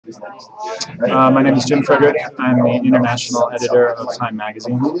My name is Frederick. I'm the international editor of Time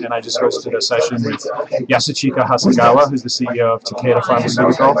magazine, and I just hosted a session with Yasuchika Hasegawa, who's the CEO of Takeda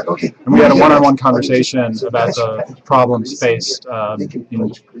Pharmaceutical, and we had a one-on-one conversation about the problems faced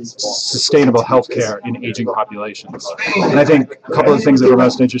in sustainable healthcare in aging populations. And I think a couple of things that were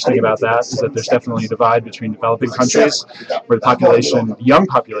most interesting about that is that there's definitely a divide between developing countries, where the young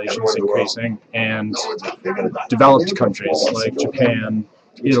population is increasing, and developed countries like Japan,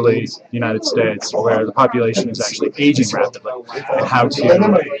 Italy, the United States, where the population is actually aging rapidly, and how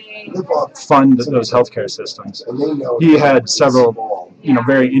to fund those healthcare systems. He had several,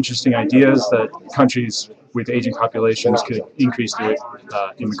 very interesting ideas that countries with aging populations could increase their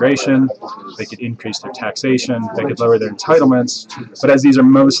immigration, they could increase their taxation, they could lower their entitlements. But as these are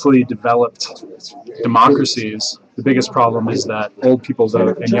mostly developed democracies, the biggest problem is that old people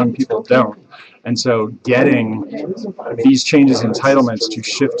vote and young people don't. And so getting these changes in entitlements to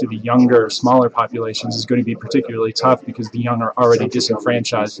shift to the younger, smaller populations is going to be particularly tough because the young are already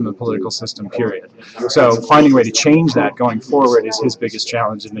disenfranchised from the political system, period. So finding a way to change that going forward is his biggest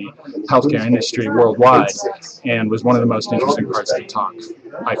challenge in the healthcare industry worldwide, and was one of the most interesting parts of the talk,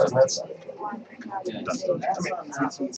 I think.